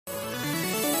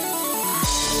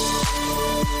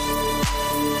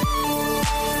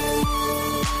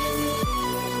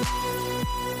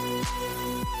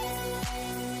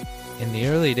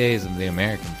early days of the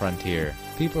American frontier,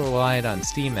 people relied on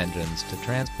steam engines to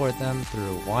transport them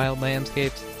through wild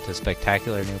landscapes to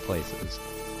spectacular new places.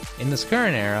 In this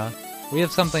current era, we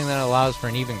have something that allows for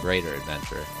an even greater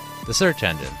adventure, the search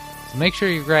engine. So make sure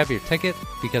you grab your ticket,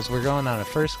 because we're going on a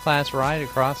first-class ride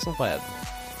across the web.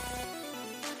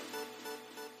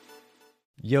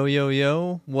 Yo, yo,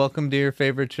 yo, welcome to your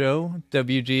favorite show,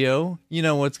 WGO. You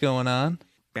know what's going on.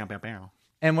 Bow, bow, bow.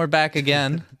 And we're back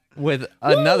again with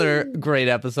another great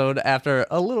episode after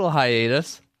a little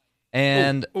hiatus.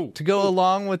 And to go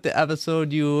along with the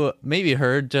episode you maybe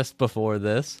heard just before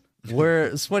this,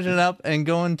 we're switching it up and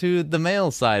going to the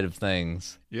male side of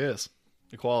things. Yes,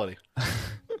 equality.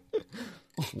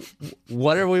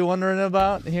 What are we wondering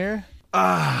about here?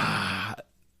 A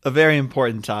very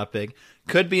important topic.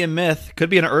 Could be a myth, could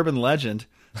be an urban legend.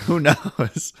 Who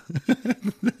knows?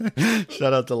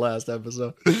 Shout out to last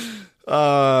episode.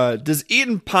 Does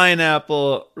eating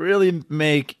pineapple really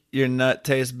make your nut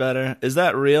taste better? Is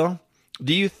that real?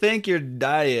 Do you think your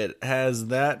diet has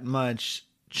that much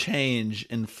change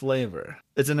in flavor?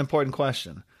 It's an important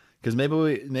question, because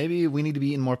maybe we need to be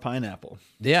eating more pineapple.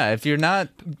 Yeah, if you're not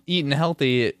eating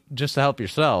healthy just to help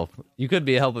yourself, you could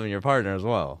be helping your partner as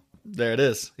well. There it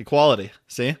is. Equality.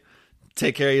 See?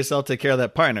 Take care of yourself, take care of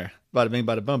that partner. Bada bing,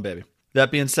 bada boom, baby.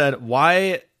 That being said,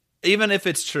 why, even if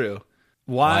it's true,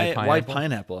 why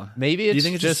pineapple? Maybe it's, do you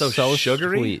think it's just so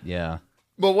sugary? Sweet, yeah.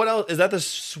 But what else? Is that the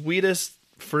sweetest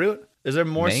fruit? Is there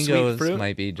more Mangoes sweet fruit?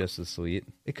 might be just as sweet.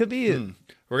 It could be.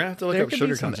 We're gonna have to look there up could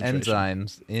sugar be some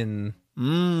concentration.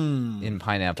 enzymes in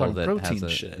pineapple Talking that protein has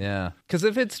it. shit. Yeah, because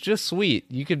if it's just sweet,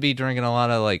 you could be drinking a lot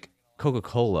of like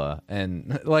Coca-Cola,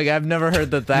 and like I've never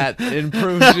heard that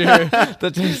improves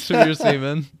the taste of your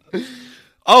semen.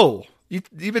 Oh, you've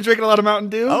been drinking a lot of Mountain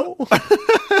Dew? Oh,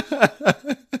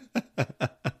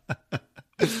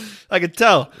 I could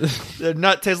tell. Their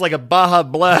nut tastes like a Baja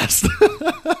Blast.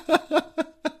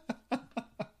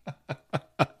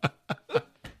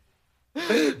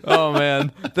 oh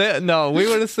man, no, we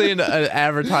would have seen an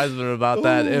advertisement about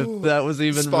that if that was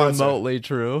even Sponsor. remotely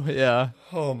true. Yeah.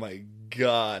 Oh my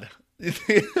god.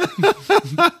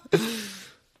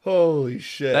 Holy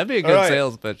shit. That'd be a good All right.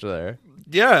 sales pitch there.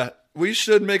 Yeah, we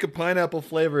should make a pineapple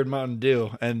flavored Mountain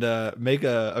Dew and make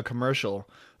a commercial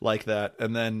like that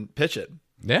and then pitch it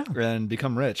Yeah. and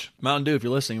become rich. Mountain Dew, if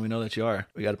you're listening, we know that you are.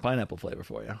 We got a pineapple flavor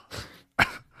for you.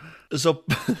 So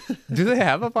Do they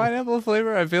have a pineapple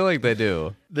flavor? I feel like they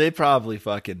do. they probably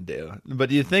fucking do. But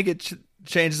do you think it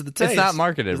changes the taste? It's not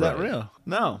marketed Is that right. real?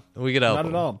 No. We could help Not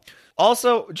them. at all.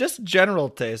 Also, just general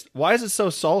taste. Why is it so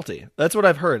salty? That's what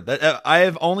I've heard. I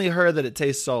have only heard that it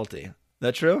tastes salty.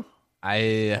 That true? I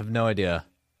have no idea.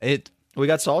 It We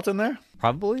got salt in there?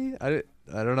 probably. I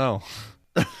don't know.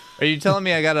 Are you telling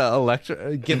me I gotta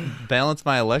balance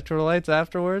my electrolytes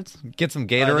afterwards? Get some I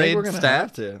think Gatorade we're gonna stat?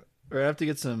 have to. We're gonna have to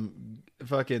get some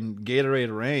fucking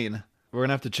Gatorade rain. We're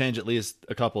gonna have to change at least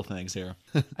a couple things here.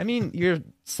 I mean, you're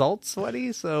salt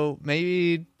sweaty, so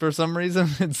maybe for some reason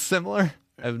it's similar.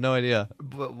 I have no idea.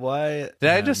 But why? Did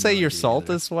I just say your salt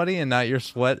is sweaty and not your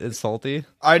sweat is salty?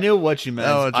 I knew what you meant.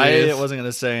 Oh, I geez. wasn't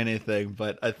gonna say anything,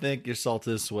 but I think your salt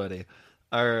is sweaty.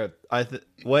 Or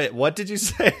wait, what did you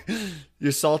say?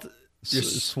 Your salt.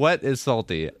 Sweat is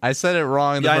salty. I said it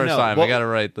wrong the Yeah, I first know. time. Well, I got it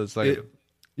right this second.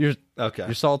 Okay.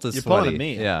 Your salt is You're sweaty. pulling at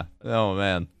me. Yeah. Oh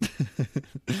man.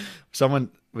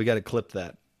 We got to clip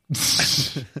that.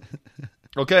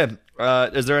 Okay.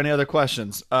 Is there any other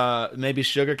questions? Maybe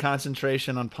sugar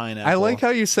concentration on pineapple. I like how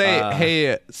you say,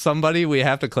 "Hey, somebody, we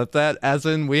have to clip that," as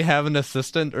in we have an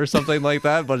assistant or something like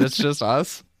that, but it's just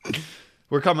us.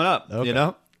 We're coming up. Okay. You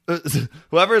know,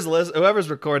 whoever's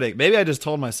recording. Maybe I just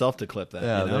told myself to clip that.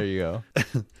 Yeah, you know? there you go.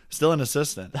 Still an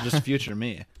assistant, just future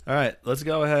me. All right, let's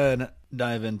go ahead and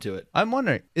dive into it. I'm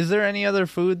wondering, is there any other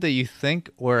food that you think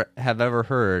or have ever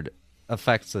heard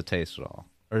affects the taste at all,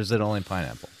 or is it only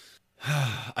pineapple?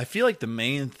 I feel like the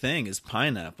main thing is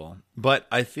pineapple, but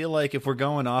I feel like if we're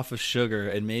going off of sugar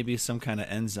and maybe some kind of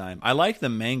enzyme, I like the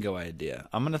mango idea.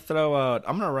 I'm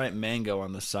gonna write mango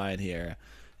on the side here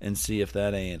and see if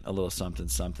that ain't a little something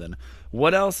something.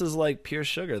 What else is like pure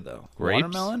sugar though? Grapes?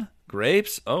 Watermelon?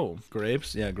 Grapes? Oh,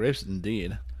 grapes. Yeah, grapes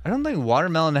indeed. I don't think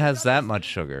watermelon has that much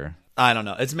sugar. I don't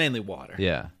know. It's mainly water.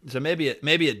 Yeah. So maybe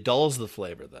it dulls the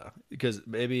flavor though, because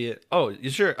I'm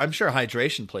sure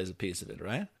hydration plays a piece of it,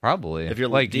 right? Probably. If you're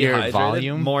like your dehydrated,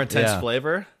 volume, more intense yeah.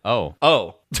 flavor. Oh.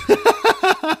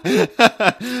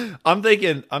 I'm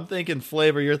thinking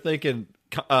flavor. You're thinking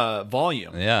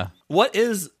volume. Yeah. What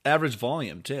is average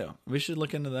volume too? We should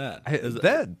look into that.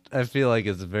 I feel like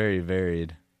it's very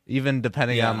varied, even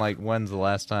depending Yeah. on like when's the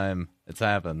last time it's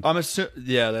happened.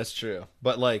 Yeah, that's true.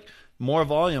 But like More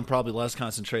volume, probably less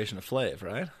concentration of flav,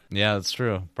 right? Yeah, that's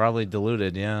true. Probably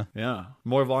diluted, yeah. Yeah.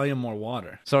 More volume, more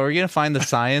water. So are we going to find the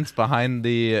science behind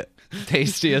the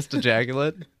tastiest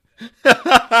ejaculate? Is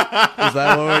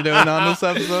that what we're doing on this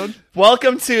episode?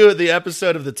 Welcome to the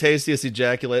episode of the Tastiest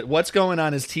Ejaculate. What's going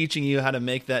on is teaching you how to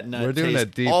make that nut We're doing taste a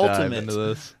deep ultimate. dive into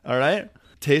this. All right?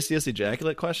 Tastiest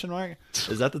Ejaculate, question mark?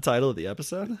 Is that the title of the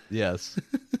episode? Yes.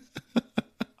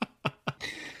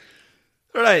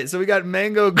 All right, so we got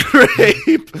mango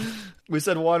grape. We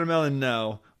said watermelon,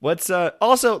 no. What's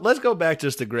also, let's go back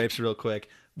just to grapes real quick.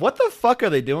 What the fuck are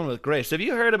they doing with grapes? Have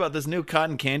you heard about this new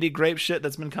cotton candy grape shit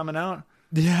that's been coming out?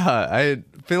 Yeah, I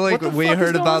feel like What the we fuck is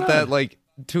heard going about on? that like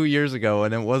 2 years ago,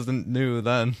 and it wasn't new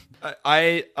then.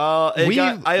 I We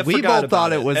forgot both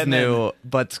thought about it was and then- new,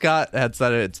 but Scott had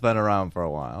said it's been around for a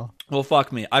while. Well,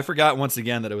 fuck me. I forgot once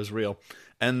again that it was real.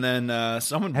 And then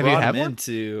someone Have you brought had him one?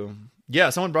 into... Yeah,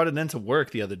 someone brought it into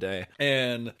work the other day.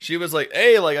 And she was like,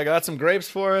 hey, like, I got some grapes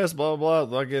for us, blah, blah,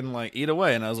 blah. Fucking, like, eat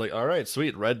away. And I was like, all right,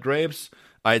 sweet. Red grapes.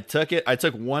 I took it. I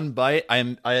took one bite.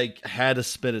 I had to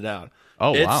spit it out.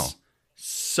 Oh, It's wow.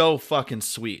 so fucking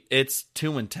sweet. It's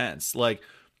too intense. Like,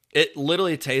 it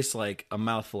literally tastes like a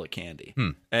mouthful of candy.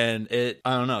 And it,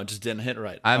 I don't know, it just didn't hit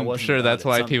right. I I'm wasn't sure about that's it.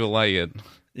 why people like it.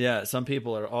 Yeah, some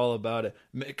people are all about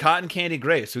it. Cotton candy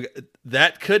grapes.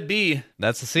 That could be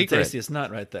That's the the secret. tastiest nut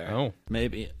right there. Oh.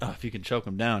 Maybe. Oh, if you can choke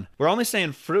them down. We're only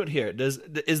saying fruit here.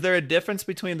 Is there a difference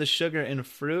between the sugar in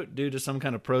fruit due to some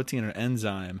kind of protein or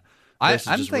enzyme? versus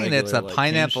I'm just thinking it's a regular, like,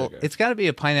 cane pineapple. sugar? It's got to be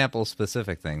a pineapple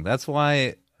specific thing. That's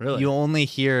why Really? you only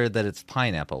hear that it's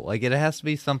pineapple. Like it has to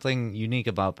be something unique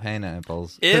about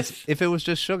pineapples. 'Cause if it was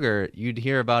just sugar, you'd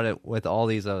hear about it with all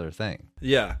these other things.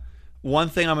 Yeah. One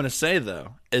thing I'm going to say,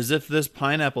 though, is if this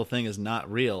pineapple thing is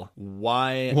not real,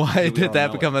 why Why do we did all that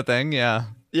know become a thing? Yeah.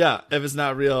 it? Yeah, if it's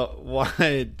not real,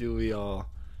 why do we all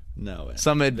know it?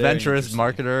 Some Very adventurous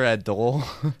interesting. marketer at Dole.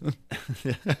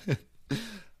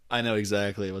 I know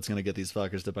exactly what's going to get these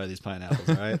fuckers to buy these pineapples,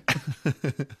 all right?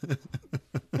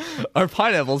 Our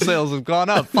pineapple sales have gone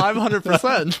up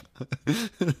 500%.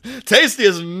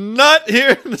 Tastiest nut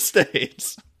here in the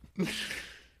States.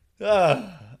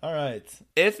 All right.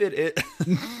 If it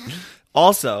is...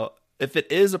 Also, if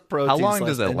it is a protein... How long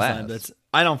does it enzyme last? That's,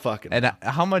 I don't fucking know. And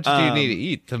how much do you need to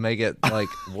eat to make it like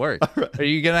work? Are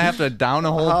you gonna have to down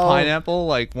a whole How- pineapple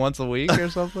like once a week or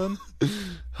something?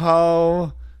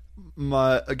 How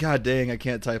much... God dang, I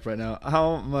can't type right now.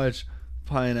 How much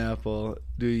pineapple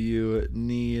do you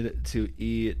need to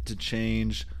eat to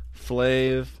change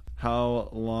flav? How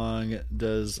long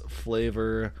does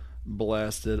flavor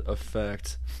blasted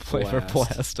affect Flavor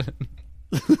blast? blasted.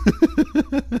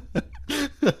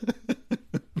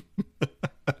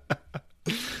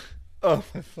 Oh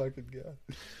my fucking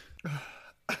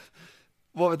god.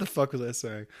 What the fuck was I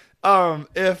saying?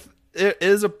 If it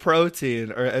is a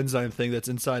protein or enzyme thing that's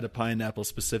inside a pineapple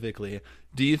specifically,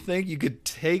 do you think you could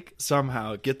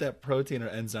get that protein or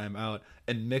enzyme out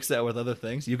and mix that with other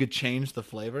things? You could change the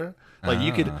flavor? Like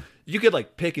you could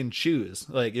like pick and choose.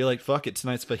 Like you're like, fuck it,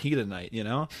 tonight's fajita night, you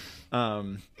know?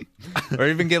 Or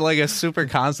even get like a super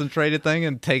concentrated thing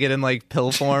and take it in like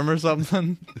pill form or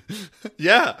something.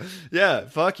 Yeah,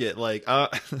 fuck it. Like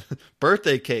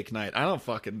birthday cake night. I don't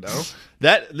fucking know.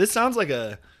 This sounds like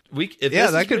a week.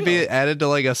 Yeah, that could be added to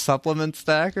like a supplement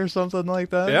stack or something like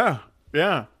that.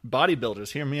 Yeah.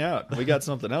 Bodybuilders, hear me out. We got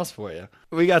something else for you.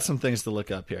 We got some things to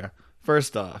look up here.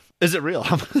 First off, is it real?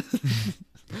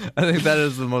 I think that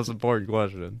is the most important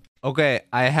question. Okay,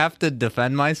 I have to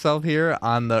defend myself here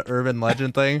on the urban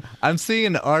legend thing. I'm seeing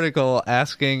an article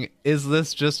asking, is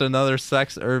this just another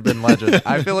sex urban legend?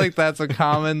 I feel like that's a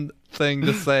common thing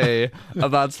to say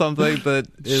about something that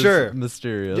is Sure.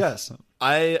 mysterious. Yes,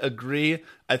 I agree.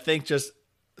 I think just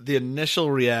the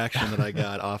initial reaction that I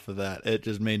got off of that, it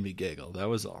just made me giggle. That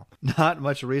was all. Not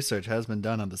much research has been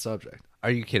done on the subject.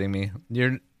 Are you kidding me?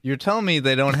 You're telling me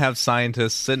they don't have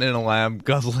scientists sitting in a lab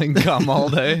guzzling gum all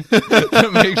day to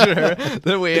make sure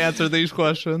that we answer these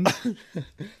questions?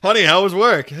 Honey, how was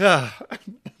work? Yeah,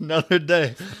 another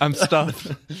day. I'm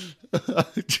stuffed.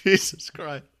 Jesus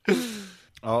Christ.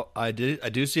 Oh, I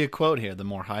do see a quote here. The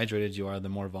more hydrated you are, the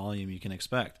more volume you can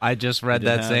expect. I just read We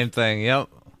did that have- same thing. Yep.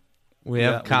 We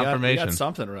have confirmation. We got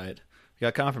something right. We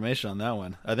got confirmation on that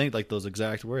one. I think like those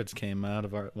exact words came out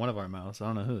of one of our mouths. I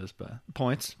don't know whose, but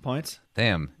points.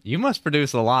 Damn, you must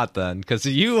produce a lot then, because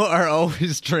you are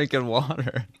always drinking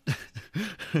water.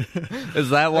 Is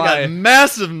that I why? got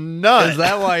massive nut. Is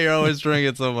that why you're always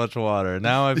drinking so much water?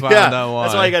 Now I found Yeah, out why.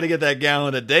 that's why you got to get that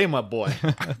gallon a day, my boy.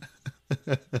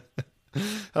 I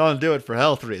don't do it for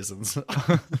health reasons.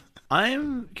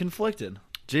 I'm conflicted.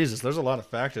 Jesus, there's a lot of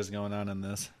factors going on in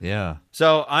this. Yeah.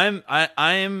 So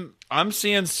I'm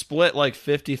seeing split like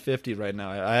 50-50 right now.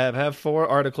 I have 4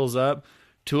 articles up.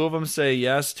 2 of them say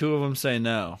yes, 2 of them say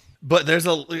no. But there's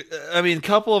a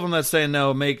couple of them that say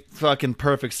no make fucking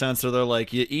perfect sense. So they're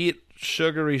like, you eat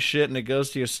sugary shit and it goes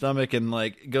to your stomach and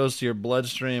like goes to your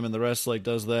bloodstream and the rest like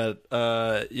does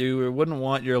that. You wouldn't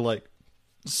want your like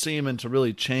semen to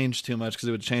really change too much because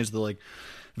it would change the like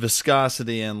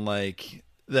viscosity and like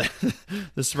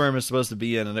the sperm is supposed to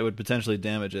be in, and it would potentially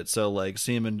damage it. So like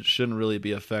semen shouldn't really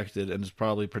be affected and is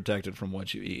probably protected from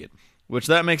what you eat, which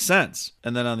that makes sense.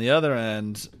 And then on the other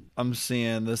end, I'm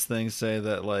seeing this thing say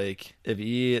that like if you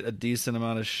eat a decent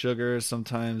amount of sugar,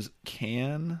 sometimes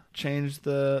can change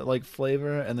the like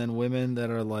flavor. And then women that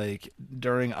are like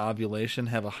during ovulation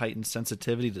have a heightened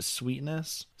sensitivity to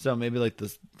sweetness. So maybe like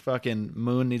the fucking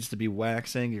moon needs to be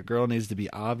waxing, your girl needs to be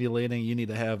ovulating. You need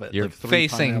to have you're like 3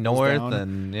 facing north down.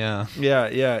 and yeah.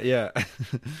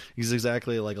 It's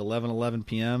exactly like 11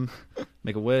 p.m.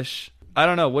 Make a wish. I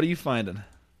don't know. What are you finding?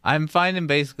 I'm finding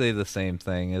basically the same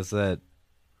thing, is that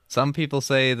some people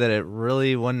say that it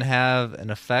really wouldn't have an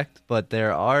effect, but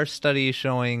there are studies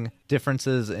showing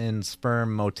differences in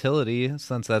sperm motility,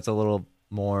 since that's a little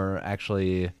more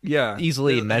actually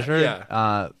easily measured.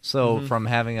 From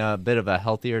having a bit of a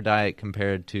healthier diet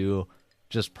compared to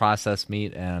just processed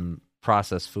meat and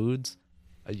processed foods,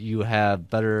 you have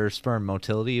better sperm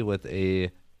motility with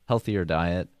a healthier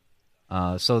diet.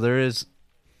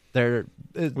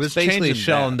 It's basically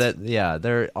shown that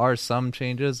there are some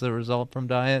changes that result from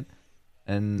diet,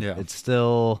 and it's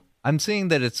still, I'm seeing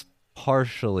that it's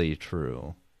partially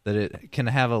true, that it can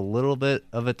have a little bit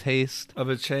of a taste,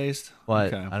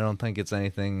 but I don't think it's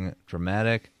anything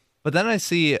dramatic. But then I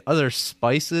see other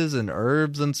spices and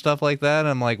herbs and stuff like that.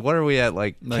 I'm like, what are we at,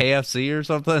 like KFC or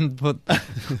something? Put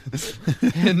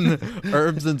in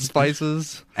herbs and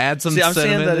spices, add some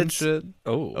cinnamon and shit.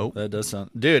 Oh, that does sound...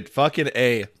 Dude, fucking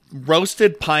A.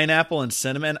 Roasted pineapple and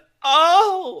cinnamon.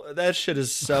 Oh, that shit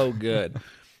is so good.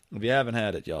 If you haven't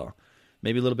had it, y'all,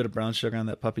 maybe a little bit of brown sugar on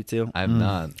that puppy too. I've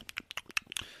not.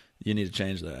 You need to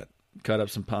change that. Cut up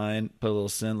some pine, put a little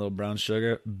cinnamon, a little brown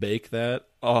sugar, bake that.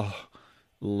 Oh,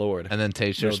 Lord. And then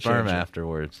taste your sperm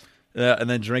afterwards. Yeah, and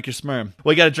then drink your sperm.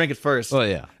 Well, you got to drink it first. Oh,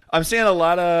 yeah. I'm seeing a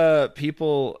lot of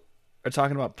people are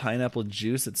talking about pineapple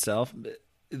juice itself.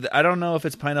 I don't know if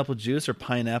it's pineapple juice or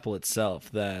pineapple itself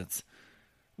that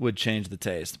would change the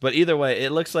taste. But either way,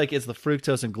 it looks like it's the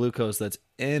fructose and glucose that's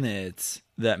in it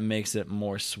that makes it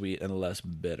more sweet and less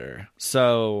bitter.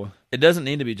 So it doesn't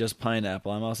need to be just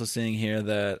pineapple. I'm also seeing here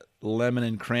that lemon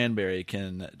and cranberry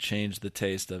can change the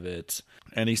taste of it.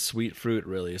 Any sweet fruit,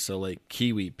 really. So like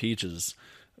kiwi, peaches,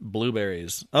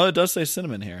 blueberries. Oh, it does say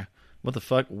cinnamon here. What the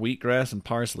fuck? Wheatgrass and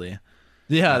parsley.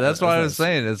 Yeah, that's what I was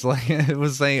saying. It's like it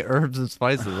was saying herbs and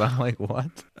spices. I'm like,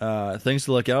 what? Things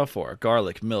to look out for: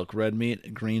 garlic, milk, red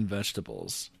meat, green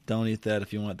vegetables. Don't eat that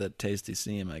if you want that tasty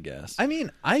seam, I guess. I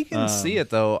mean, I can see it,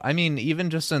 though. I mean, even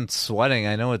just in sweating,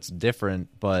 I know it's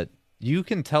different, but you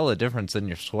can tell a difference in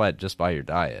your sweat just by your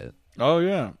diet. Oh,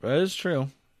 yeah. That is true.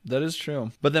 That is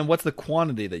true. But then what's the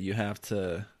quantity that you have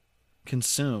to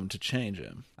consume to change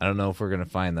it? I don't know if we're going to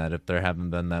find that if there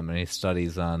haven't been that many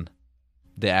studies on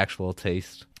the actual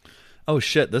taste. Oh,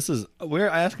 shit. We're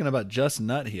asking about just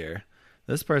nut here.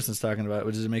 This person's talking about,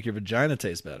 which is to make your vagina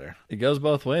taste better. It goes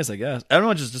both ways, I guess.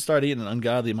 Everyone just start eating an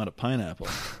ungodly amount of pineapple.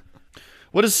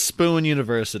 What does Spoon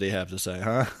University have to say,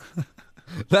 huh?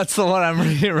 That's the one I'm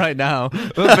reading right now.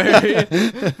 A very,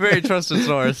 very trusted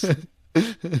source.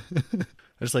 I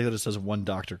just like that it says one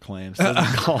doctor claims. It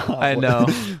doesn't call I know.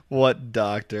 What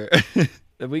doctor?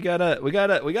 We got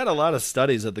a lot of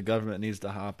studies that the government needs to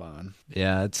hop on.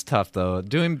 Yeah, it's tough though.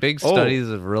 Doing big studies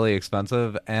is really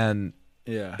expensive, and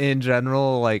in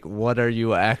general, like, what are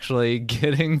you actually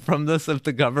getting from this if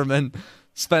the government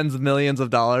spends millions of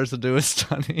dollars to do a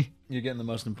study? You're getting the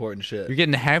most important shit. You're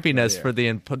getting happiness for the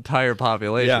entire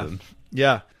population.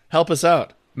 Yeah. Help us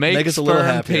out. Make us a little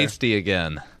happier. Tasty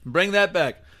again. Bring that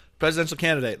back. Presidential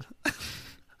candidate.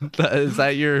 Is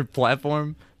that your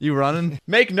platform you running?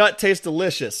 Make nut taste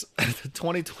delicious.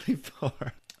 2024.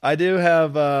 I do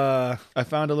have, I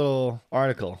found a little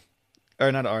article.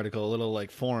 Or not an article, a little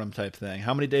like forum type thing.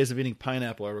 How many days of eating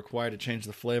pineapple are required to change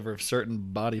the flavor of certain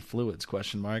body fluids? ?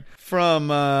 From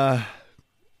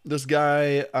this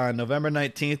guy on November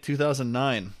 19th,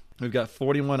 2009. We've got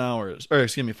 41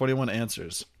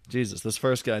 answers. Jesus, this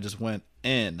first guy just went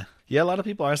in. Yeah, a lot of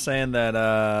people are saying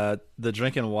that the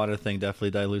drinking water thing definitely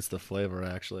dilutes the flavor,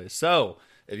 actually. So,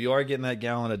 if you are getting that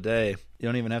gallon a day, you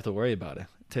don't even have to worry about it.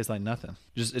 tastes like nothing.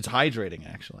 Just it's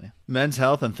hydrating, actually. Men's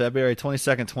Health on February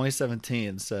 22nd,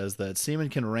 2017 says that semen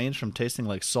can range from tasting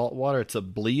like salt water to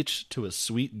bleach to a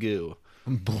sweet goo.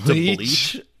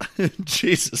 Bleach?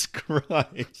 Jesus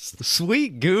Christ.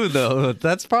 Sweet goo, though.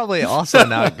 That's probably also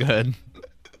not good.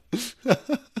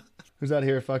 Who's out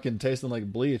here fucking tasting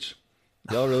like bleach?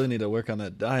 Y'all really need to work on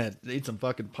that diet. Eat some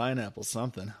fucking pineapple,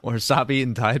 something. Or stop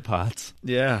eating Tide Pods.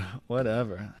 Yeah,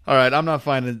 whatever. All right, I'm not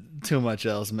finding too much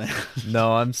else, man.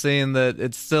 No, I'm saying that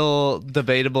it's still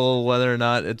debatable whether or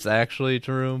not it's actually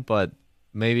true, but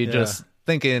maybe just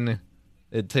thinking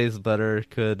it tastes better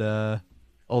could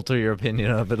alter your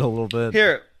opinion of it a little bit.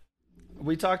 Here,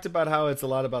 we talked about how it's a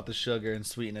lot about the sugar and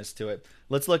sweetness to it.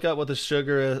 Let's look up what the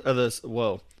sugar is,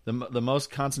 or the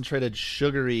most concentrated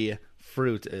sugary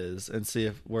fruit is, and see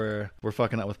if we're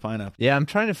fucking up with pineapple. Yeah, I'm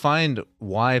trying to find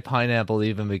why pineapple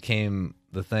even became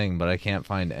the thing, but I can't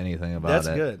find anything about That's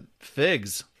it. good.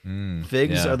 Figs.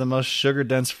 Figs yeah. are the most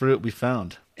sugar-dense fruit we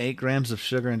found. 8 grams of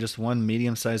sugar in just one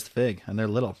medium-sized fig, and they're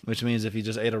little, which means if you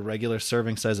just ate a regular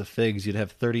serving size of figs, you'd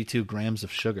have 32 grams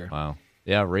of sugar. Wow.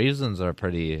 Yeah, raisins are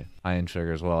pretty high in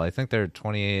sugar as well. I think they're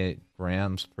 28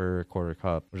 grams per quarter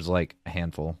cup, which is like a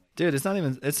handful. Dude, it's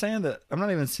saying that I'm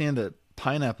not even seeing that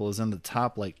pineapple is in the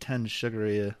top like 10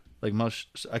 sugary, like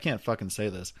most, I can't fucking say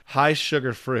this, high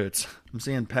sugar fruits. I'm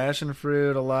seeing passion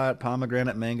fruit a lot,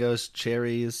 pomegranate, mangoes,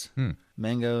 cherries,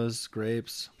 mangoes,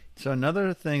 grapes. So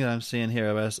another thing that I'm seeing here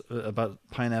about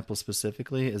pineapple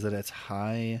specifically is that it's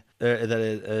high, that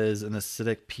it is an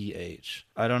acidic pH.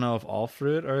 I don't know if all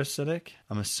fruit are acidic.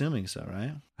 I'm assuming so,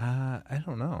 right? I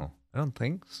don't know. I don't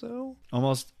think so.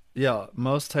 Yeah,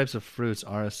 most types of fruits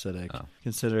are acidic,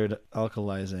 considered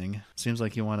alkalizing. Seems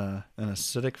like you want an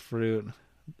acidic fruit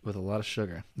with a lot of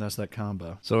sugar. That's that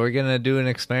combo. So we're going to do an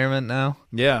experiment now?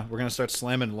 Yeah, we're going to start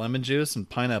slamming lemon juice and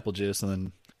pineapple juice, and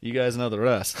then you guys know the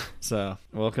rest. So,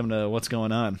 welcome to What's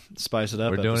Going On. Spice it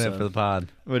up. We're doing it for the pod.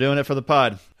 We're doing it for the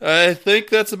pod. I think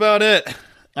that's about it.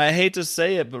 I hate to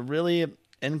say it, but really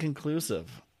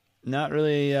inconclusive. Not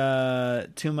really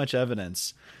too much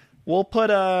evidence. We'll put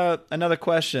another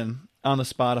question on the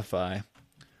Spotify.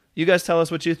 You guys tell us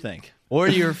what you think. Or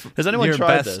your Has anyone your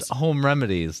tried best this? home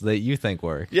remedies that you think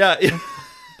work. Yeah.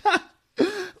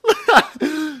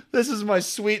 This is my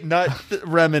sweet nut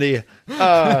remedy.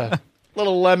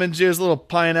 Little lemon juice, little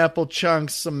pineapple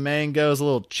chunks, some mangoes, a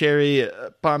little cherry,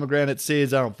 pomegranate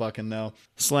seeds. I don't fucking know.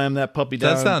 Slam that puppy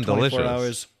down. That sounds 24 delicious.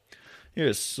 hours. You're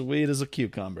as sweet as a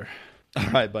cucumber. All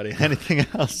right, buddy. Anything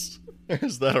else?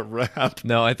 Is that a wrap?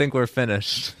 No, I think we're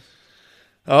finished.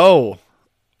 Oh,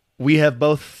 we have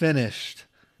both finished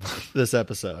this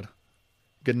episode.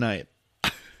 Good night.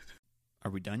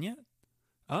 Are we done yet?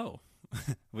 Oh,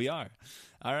 we are.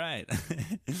 All right.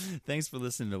 Thanks for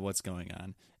listening to What's Going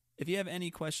On. If you have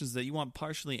any questions that you want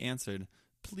partially answered,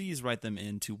 please write them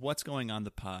in to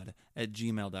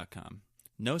what'sgoingonthepod@gmail.com.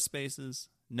 No spaces,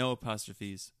 no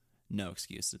apostrophes, no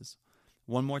excuses.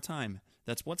 One more time,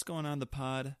 that's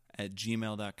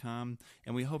what'sgoingonthepod@gmail.com,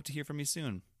 and we hope to hear from you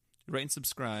soon. Rate and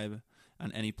subscribe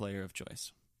on any player of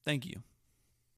choice. Thank you.